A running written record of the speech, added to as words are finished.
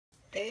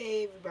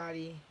Hey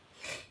everybody,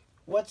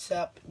 what's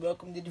up?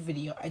 Welcome to the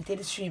video. I did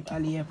a stream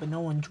earlier but no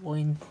one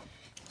joined,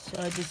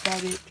 so I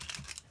decided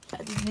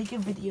to make a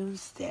video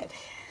instead.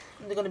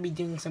 I'm gonna be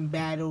doing some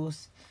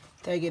battles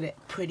till I get a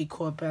pretty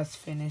cool best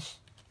finish.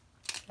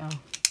 So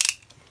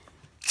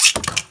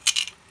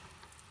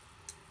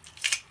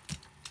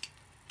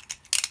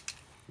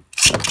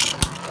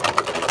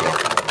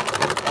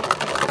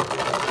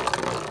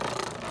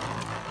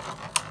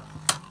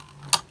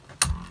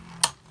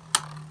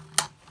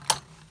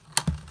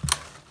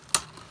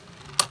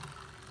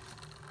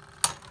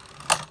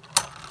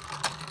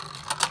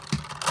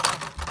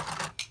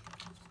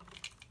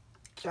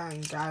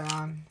Giant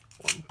Guyon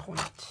 1 point.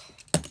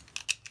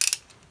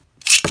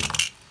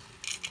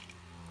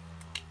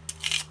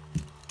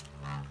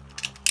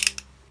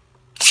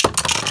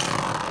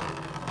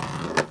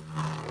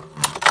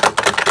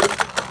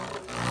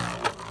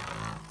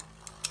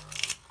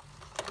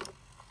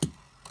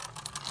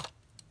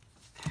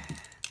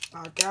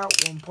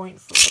 Knockout 1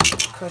 point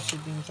for Crusher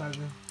Beam Tiger.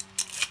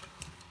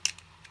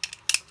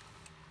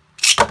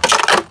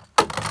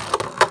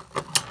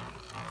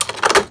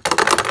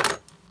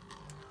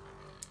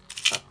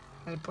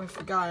 A point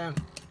for Guyon.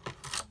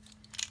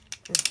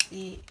 Let's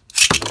see.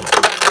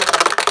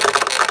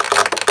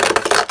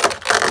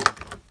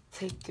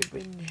 Take the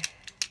win.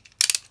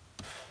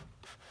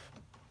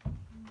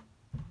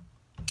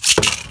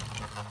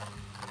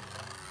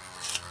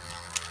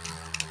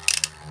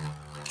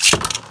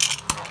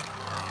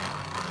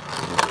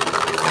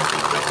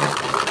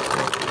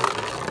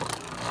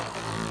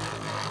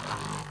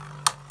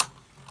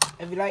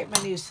 If you like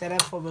my new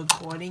setup for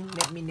recording,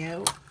 let me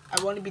know.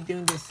 I want to be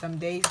doing this some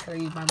days because I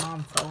use my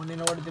mom's phone in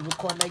order to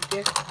record like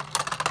this.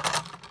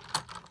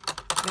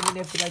 Let me know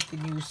if you like the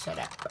new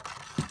setup.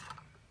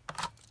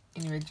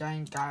 Anyway,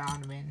 Giant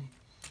Guyon win.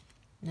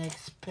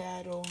 Next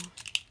battle.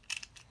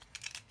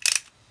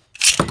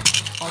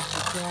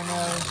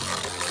 Ultraturno.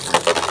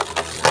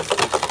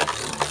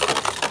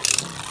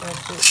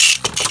 That's it.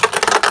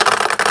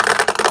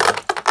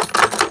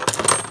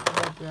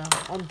 Yeah,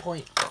 1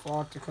 point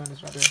for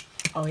Ultraturnos, by the way.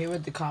 Oh, here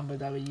was the combo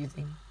that we're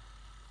using.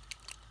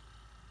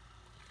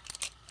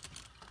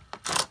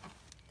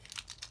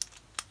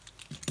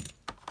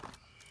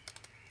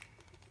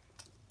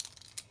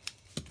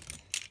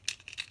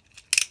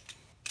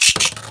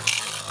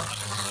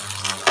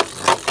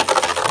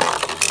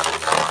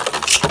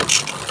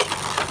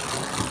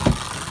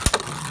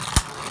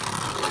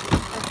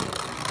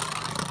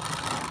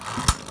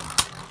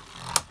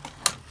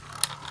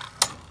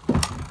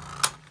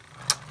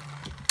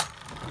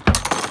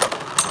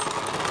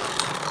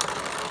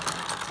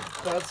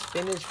 Let's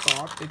finish for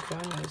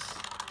Ultraturnos.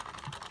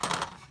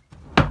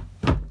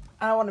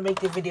 I don't want to make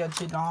the video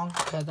too long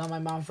because on my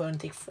mom's phone it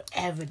takes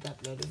forever to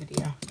upload a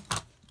video.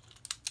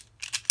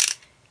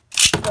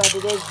 But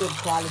it is good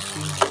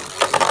quality.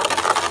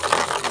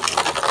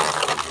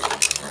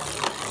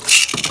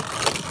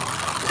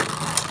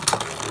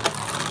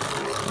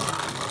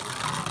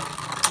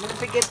 I'm gonna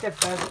forget the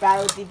first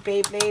battle with the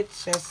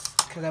Beyblades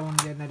just because I want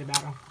to do another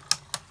battle.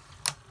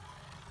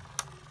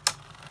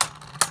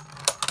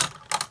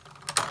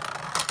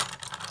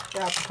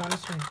 Yeah,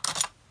 Ultraturnos win.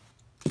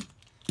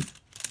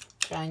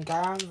 Giant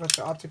Guyon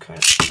versus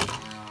Ultraturnos.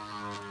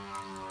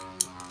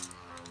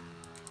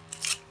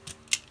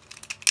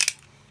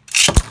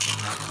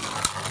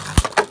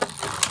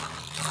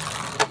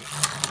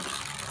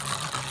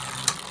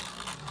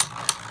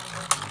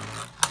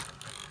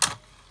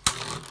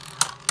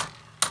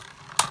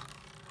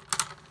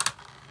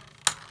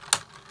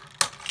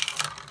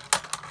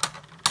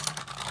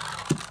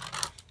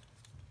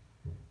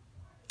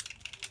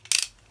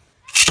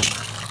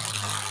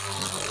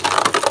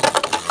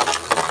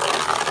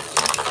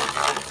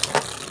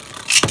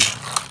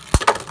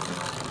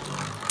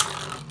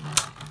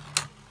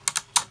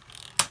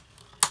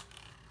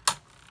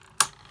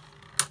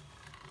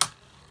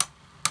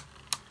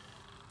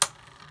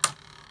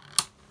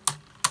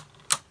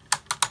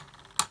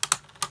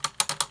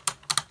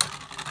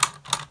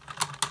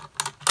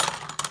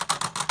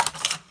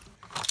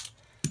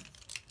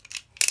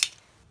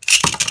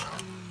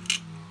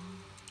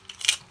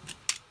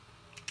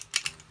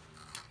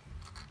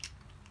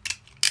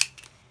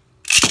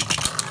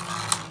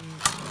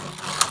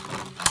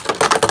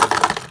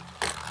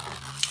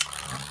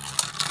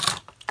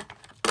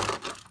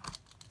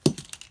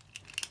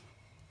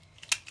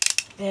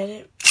 Let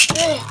it.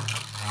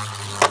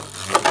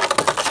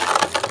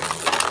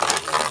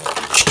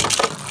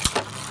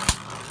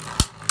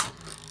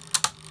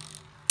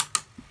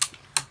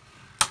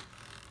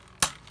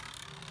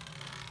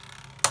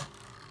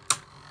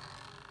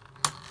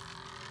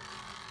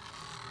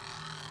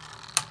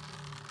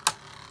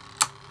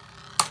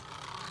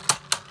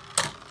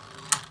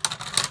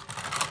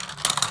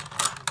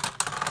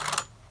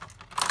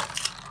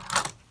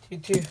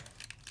 Two.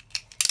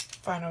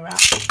 Final round.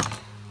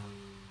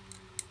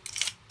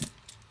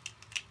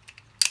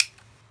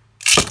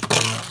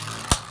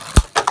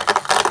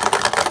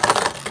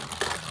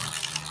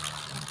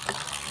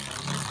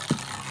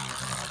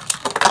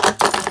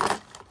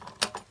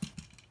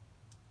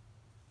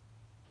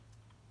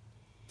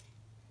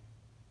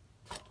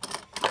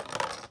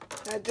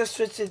 I just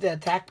switched to the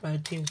attack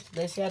mode too. So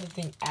let's see how the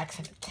thing acts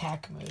in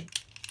attack mode.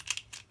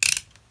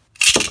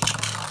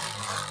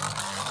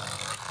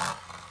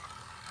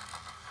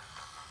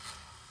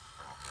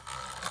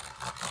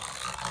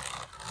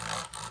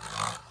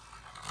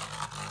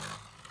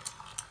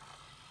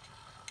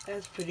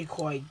 That's pretty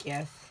cool, I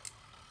guess.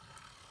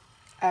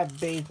 I have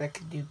bays I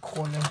could do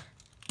corner.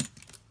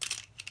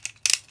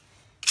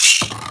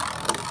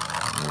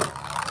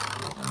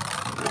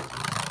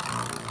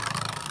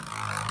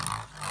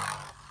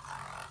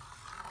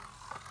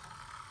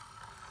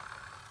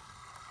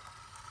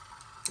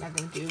 Not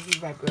gonna do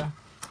it right, bro.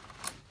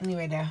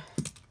 Anyway, though.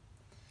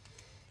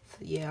 So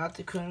yeah,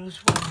 Arthur Chronos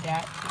won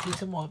that. Do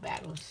some more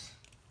battles.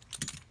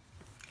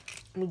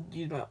 I'm gonna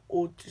use my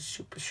ultra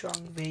super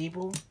strong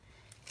variable.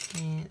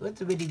 And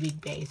what's a really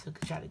big base, so I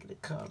can try to get a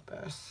curve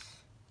burst.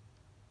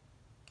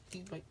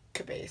 Use my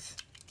base.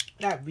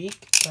 Not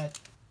weak, but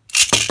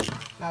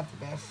not the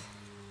best.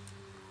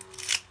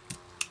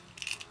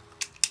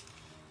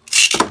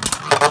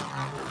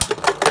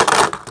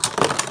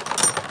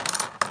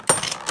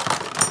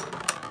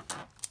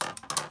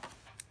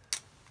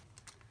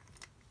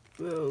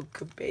 Well,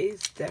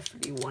 Cabase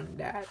definitely won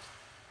that.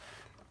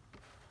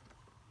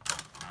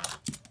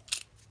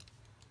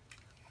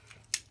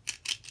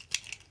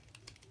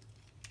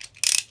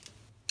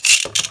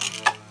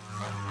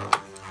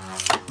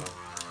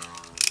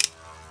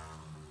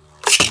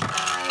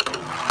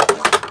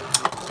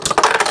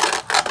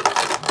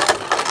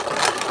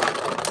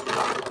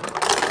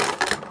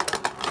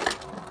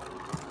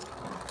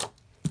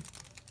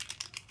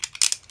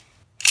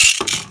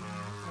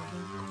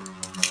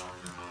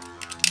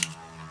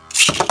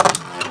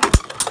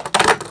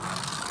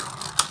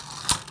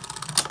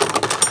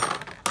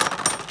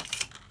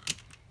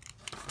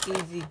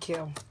 Easy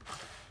kill.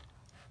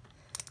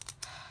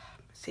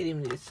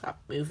 Stadium needs to stop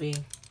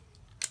moving.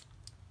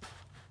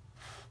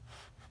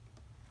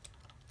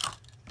 I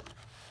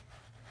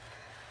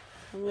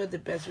don't know what the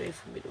best way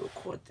for me to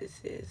record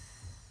this is.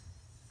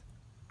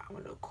 I'm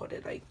gonna record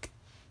it like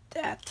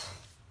that.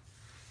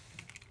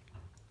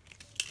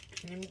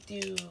 Let me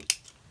do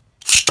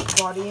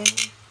Guardian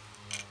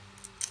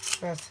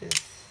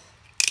versus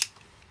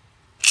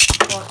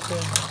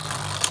Guardian.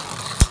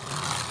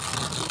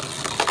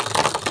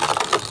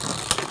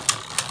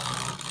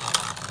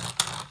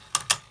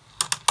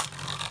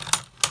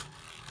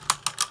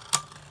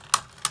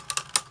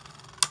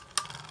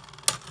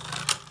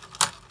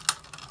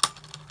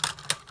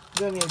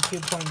 It's gonna be a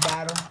 2-point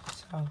battle,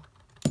 so.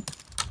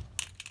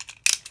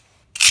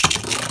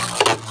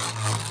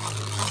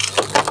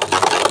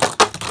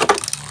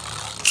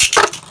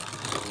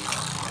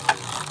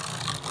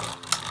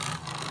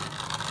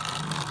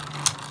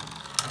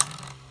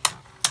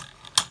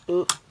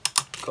 Ooh,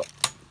 go.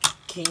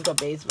 King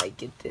Cabase might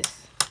get this.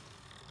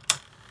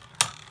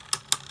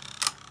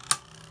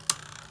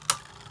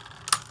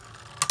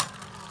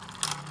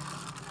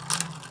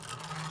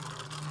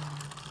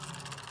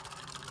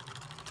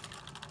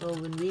 So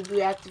when we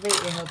reactivate,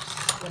 it helps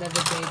whatever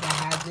day that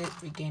has it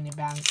regain a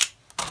balance.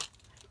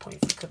 Point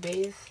for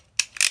Cabase.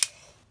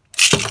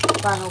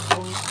 Final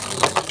point.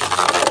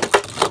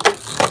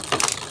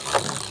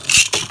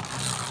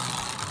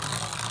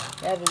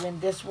 Whoever win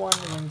this one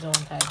wins the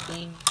entire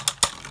thing.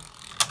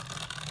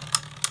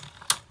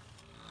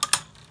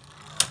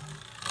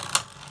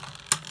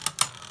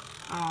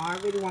 Oh, I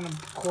really want a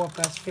core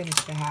best finish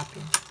to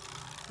happen.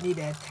 Need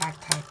an attack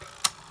type.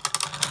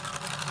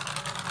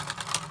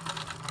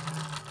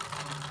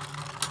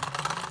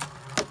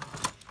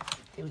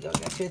 Here we go,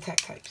 got 2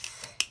 attack types.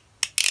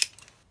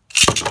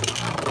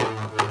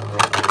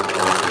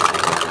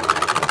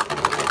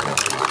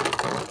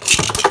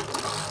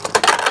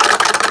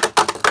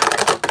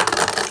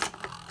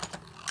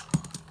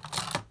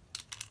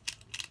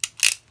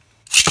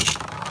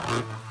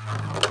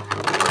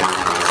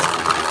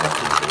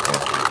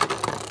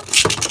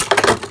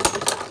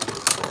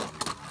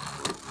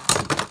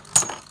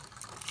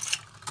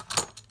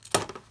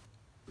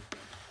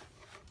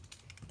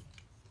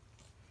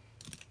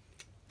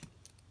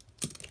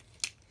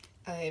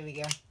 Oh, here we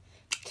go.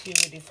 2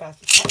 really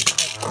fast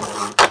attacks.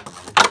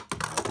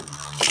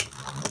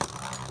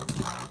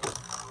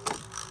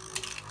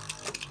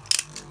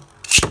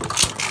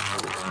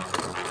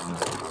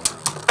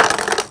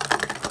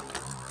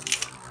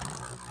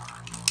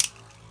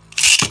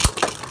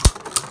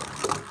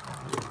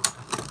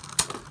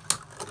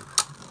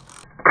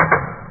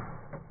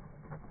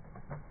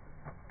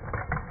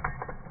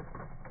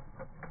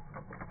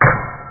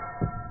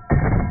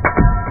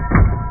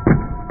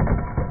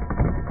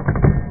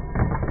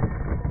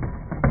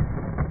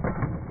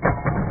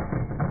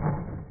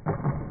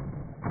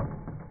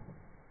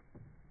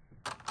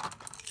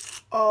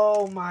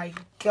 Oh my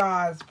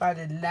god, it's by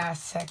the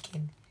last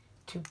second.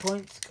 2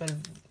 points, got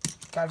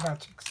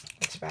Valtrix.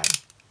 Next battle.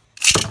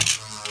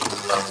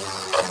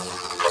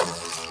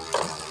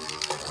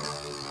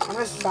 I'm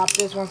gonna stop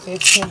this once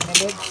it's 10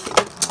 minutes.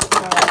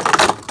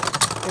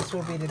 This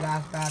will be the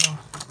last battle.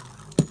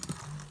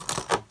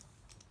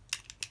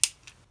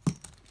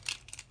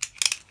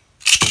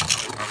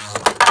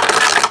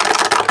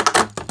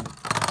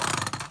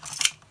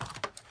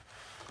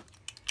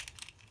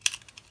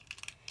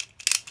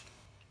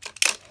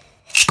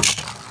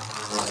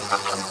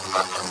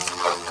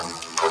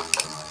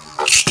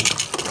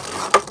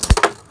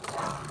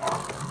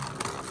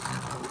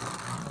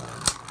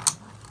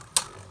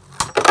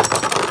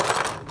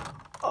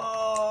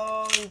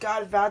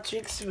 got about to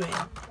explain.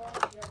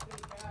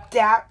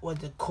 That was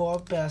the core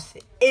best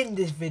to end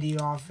this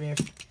video off with.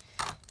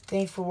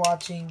 Thanks for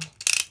watching.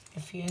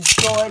 If you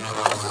enjoyed,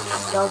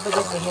 don't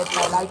forget to hit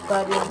that like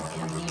button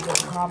and leave a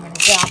comment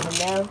down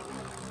below.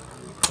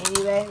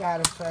 Anyway,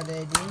 without further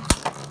ado,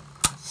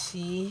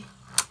 see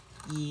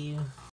you.